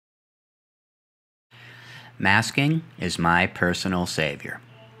Masking is my personal savior.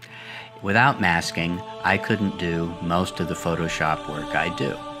 Without masking, I couldn't do most of the Photoshop work I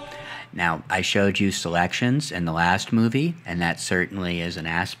do. Now, I showed you selections in the last movie, and that certainly is an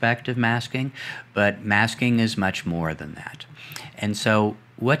aspect of masking, but masking is much more than that. And so,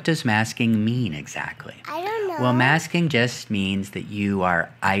 what does masking mean exactly? I don't know. Well, masking just means that you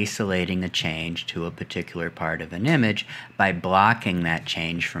are isolating a change to a particular part of an image by blocking that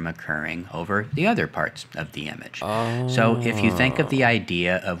change from occurring over the other parts of the image. So if you think of the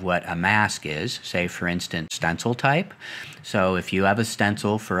idea of what a mask is, say for instance stencil type, so if you have a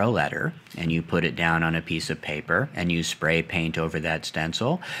stencil for a letter and you put it down on a piece of paper and you spray paint over that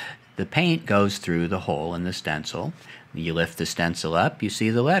stencil, the paint goes through the hole in the stencil. You lift the stencil up, you see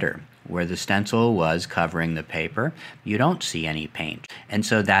the letter. Where the stencil was covering the paper, you don't see any paint. And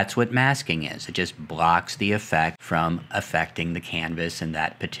so that's what masking is. It just blocks the effect from affecting the canvas in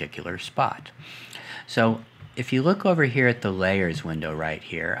that particular spot. So if you look over here at the layers window right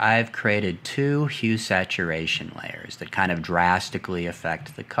here, I've created two hue saturation layers that kind of drastically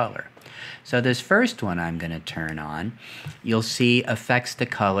affect the color. So this first one I'm going to turn on, you'll see affects the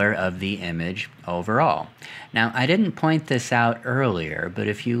color of the image overall. Now I didn't point this out earlier, but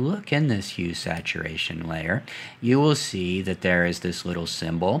if you look in this hue saturation layer, you will see that there is this little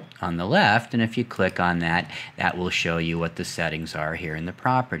symbol on the left, and if you click on that, that will show you what the settings are here in the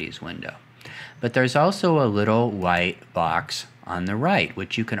properties window. But there's also a little white box on the right,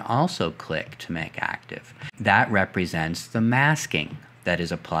 which you can also click to make active. That represents the masking that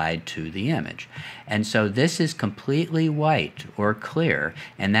is applied to the image. And so this is completely white or clear,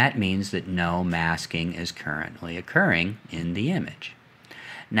 and that means that no masking is currently occurring in the image.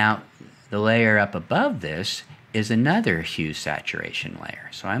 Now, the layer up above this is another hue saturation layer.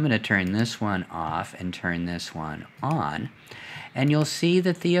 So I'm going to turn this one off and turn this one on, and you'll see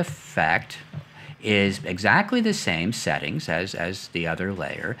that the effect is exactly the same settings as the other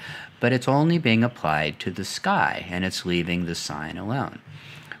layer, but it's only being applied to the sky, and it's leaving the sign alone.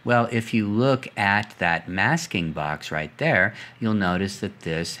 Well, if you look at that masking box right there, you'll notice that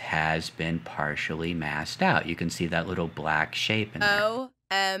this has been partially masked out. You can see that little black shape in there.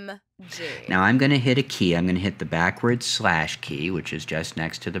 OMG. Now I'm going to hit a key. I'm going to hit the backward slash key, which is just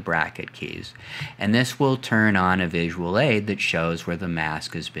next to the bracket keys. And this will turn on a visual aid that shows where the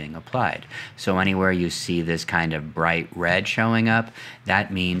mask is being applied. So anywhere you see this kind of bright red showing up,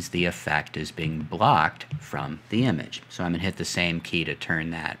 that means the effect is being blocked from the image. So I'm going to hit the same key to turn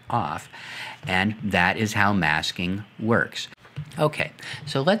that off. And that is how masking works. Okay,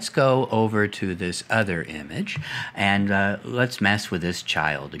 so let's go over to this other image, and let's mess with this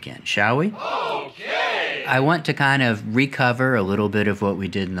child again, shall we? Okay! I want to kind of recover a little bit of what we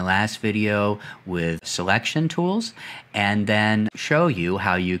did in the last video with selection tools, and then show you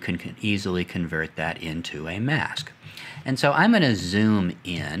how you can easily convert that into a mask. And so I'm going to zoom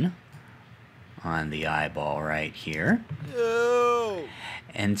in on the eyeball right here. No!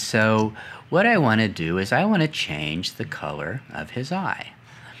 And so what I want to do is I want to change the color of his eye.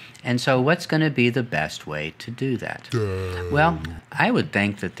 And so what's going to be the best way to do that? Well, I would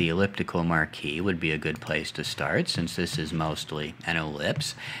think that the elliptical marquee would be a good place to start, since this is mostly an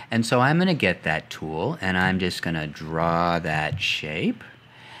ellipse. And so I'm going to get that tool, and I'm just going to draw that shape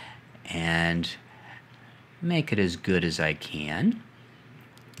and make it as good as I can.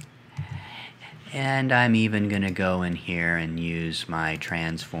 And I'm even going to go in here and use my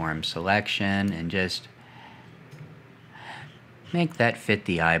transform selection and just make that fit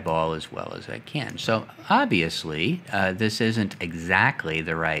the eyeball as well as I can. So obviously this isn't exactly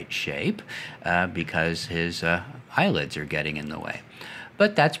the right shape because his eyelids are getting in the way.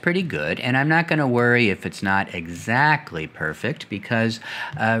 But that's pretty good, and I'm not going to worry if it's not exactly perfect because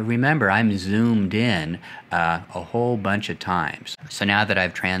remember, I'm zoomed in a whole bunch of times. So now that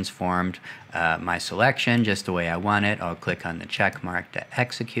I've transformed my selection just the way I want it, I'll click on the check mark to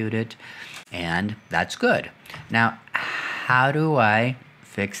execute it, and that's good. Now, how do I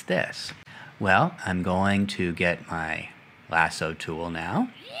fix this? Well, I'm going to get my lasso tool now.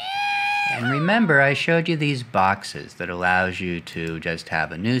 And remember, I showed you these boxes that allows you to just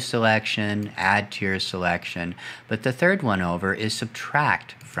have a new selection, add to your selection, but the third one over is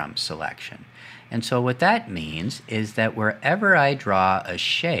subtract from selection. And so what that means is that wherever I draw a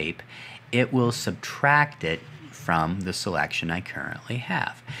shape, it will subtract it from the selection I currently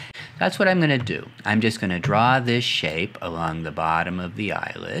have. That's what I'm going to do. I'm just going to draw this shape along the bottom of the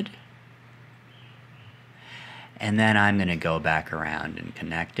eyelid. And then I'm going to go back around and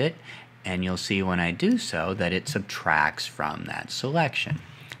connect it. And you'll see when I do so that it subtracts from that selection.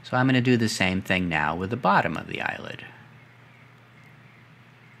 So I'm going to do the same thing now with the bottom of the eyelid.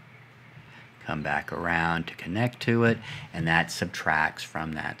 come back around to connect to it, and that subtracts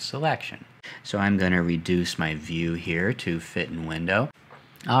from that selection. So I'm going to reduce my view here to fit in window.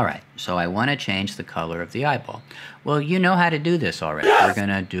 Alright, so I want to change the color of the eyeball. Well, you know how to do this already. We're going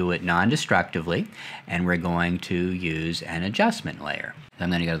to do it non-destructively, and we're going to use an adjustment layer. So I'm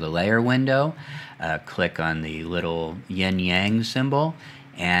going to go to the layer window, click on the little yin-yang symbol,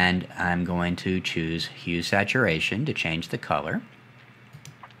 and I'm going to choose hue saturation to change the color.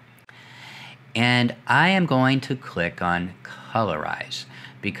 And I am going to click on colorize,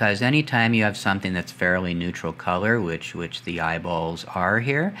 because anytime you have something that's fairly neutral color, which the eyeballs are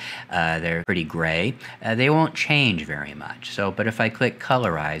here, they're pretty gray, they won't change very much. But if I click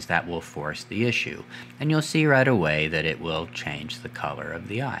colorize, that will force the issue. And you'll see right away that it will change the color of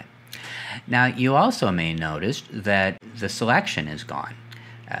the eye. Now, you also may notice that the selection is gone.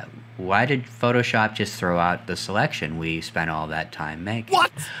 Why did Photoshop just throw out the selection we spent all that time making?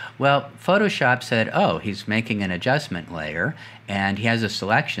 What? Well, Photoshop said, oh, he's making an adjustment layer, and he has a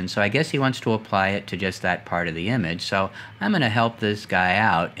selection, so I guess he wants to apply it to just that part of the image. So I'm going to help this guy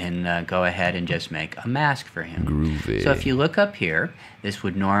out and go ahead and just make a mask for him. Groovy. So if you look up here, this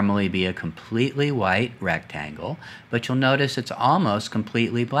would normally be a completely white rectangle, but you'll notice it's almost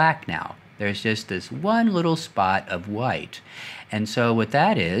completely black now. There's just this one little spot of white. And so what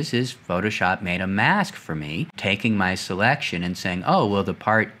that is Photoshop made a mask for me, taking my selection and saying, oh, well, the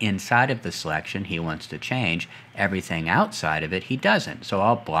part inside of the selection he wants to change, everything outside of it he doesn't. So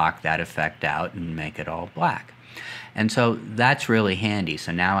I'll block that effect out and make it all black. And so that's really handy.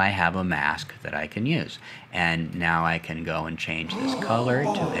 So now I have a mask that I can use. And now I can go and change this color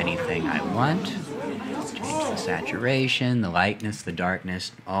to anything I want. Change the saturation, the lightness, the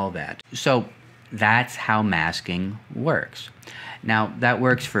darkness, all that. So that's how masking works. Now, that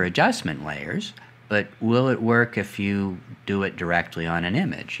works for adjustment layers, but will it work if you do it directly on an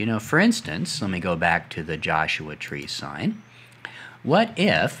image? You know, for instance, let me go back to the Joshua Tree sign. What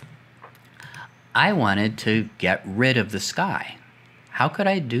if I wanted to get rid of the sky? How could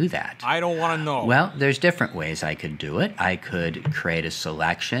I do that? I don't want to know. Well, there's different ways I could do it. I could create a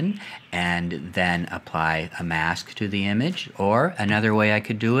selection and then apply a mask to the image, or another way I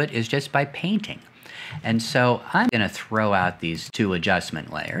could do it is just by painting. And so I'm going to throw out these two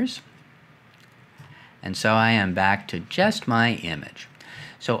adjustment layers. And so I am back to just my image.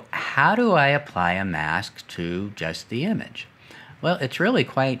 So how do I apply a mask to just the image? Well, it's really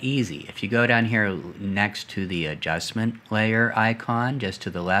quite easy. If you go down here next to the adjustment layer icon, just to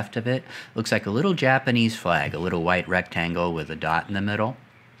the left of it, looks like a little Japanese flag, a little white rectangle with a dot in the middle.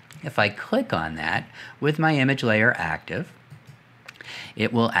 If I click on that with my image layer active,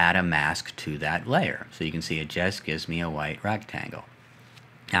 it will add a mask to that layer. So you can see it just gives me a white rectangle.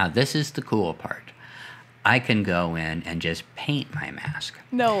 Now this is the cool part. I can go in and just paint my mask.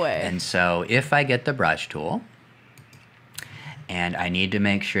 No way. And so if I get the brush tool, and I need to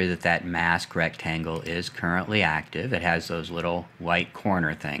make sure that that mask rectangle is currently active. It has those little white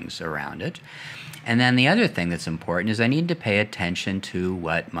corner things around it. And then the other thing that's important is I need to pay attention to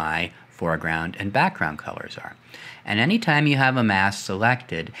what my foreground and background colors are. And anytime you have a mask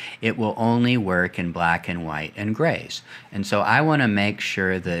selected, it will only work in black and white and grays. And so I want to make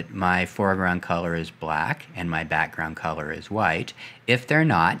sure that my foreground color is black and my background color is white. If they're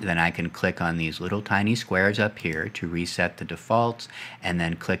not, then I can click on these little tiny squares up here to reset the defaults, and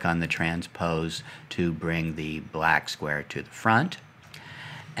then click on the transpose to bring the black square to the front.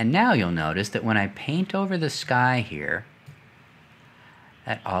 And now you'll notice that when I paint over the sky here,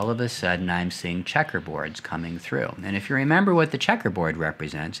 that all of a sudden I'm seeing checkerboards coming through. And if you remember what the checkerboard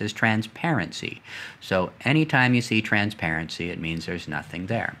represents is transparency. So anytime you see transparency, it means there's nothing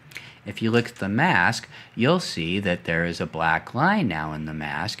there. If you look at the mask, you'll see that there is a black line now in the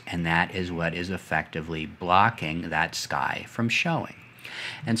mask, and that is what is effectively blocking that sky from showing.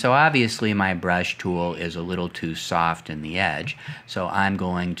 And so obviously my brush tool is a little too soft in the edge, so I'm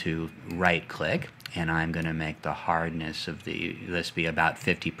going to right click, and I'm going to make the hardness of this be about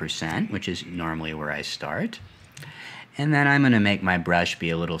 50%, which is normally where I start. And then I'm going to make my brush be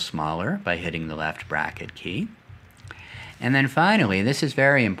a little smaller by hitting the left bracket key. And then finally, this is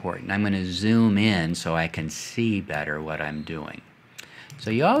very important, I'm going to zoom in so I can see better what I'm doing.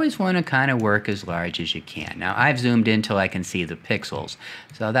 So you always want to kind of work as large as you can. Now I've zoomed in till I can see the pixels,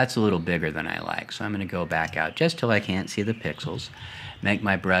 so that's a little bigger than I like. So I'm going to go back out just till I can't see the pixels, make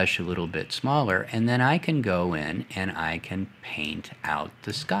my brush a little bit smaller, and then I can go in and I can paint out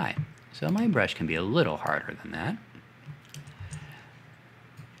the sky. So my brush can be a little harder than that.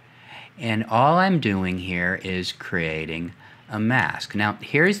 And all I'm doing here is creating a mask. Now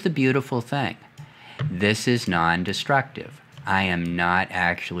here's the beautiful thing. This is non-destructive. I am not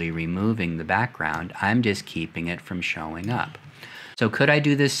actually removing the background. I'm just keeping it from showing up. So could I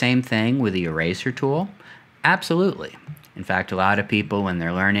do this same thing with the eraser tool? Absolutely. In fact, a lot of people, when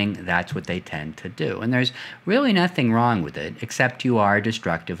they're learning, that's what they tend to do. And there's really nothing wrong with it, except you are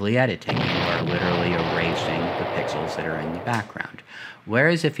destructively editing. You are literally erasing the pixels that are in the background.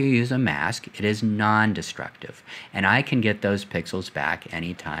 Whereas if you use a mask, it is non-destructive, and I can get those pixels back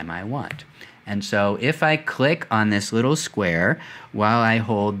anytime I want. And so if I click on this little square while I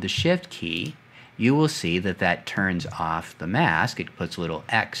hold the Shift key, you will see that that turns off the mask. It puts a little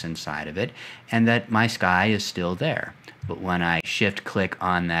X inside of it, and that my sky is still there. But when I shift-click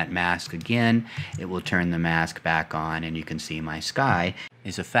on that mask again, it will turn the mask back on, and you can see my sky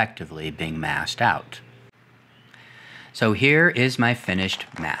is effectively being masked out. So here is my finished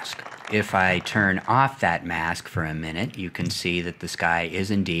mask. If I turn off that mask for a minute, you can see that the sky is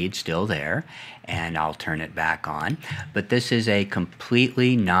indeed still there, and I'll turn it back on. But this is a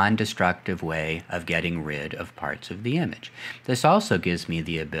completely non-destructive way of getting rid of parts of the image. This also gives me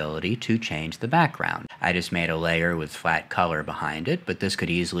the ability to change the background. I just made a layer with flat color behind it, but this could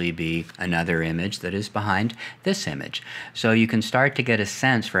easily be another image that is behind this image. So you can start to get a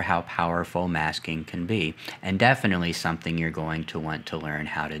sense for how powerful masking can be, and definitely something you're going to want to learn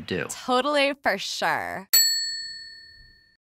how to do. Totally, for sure.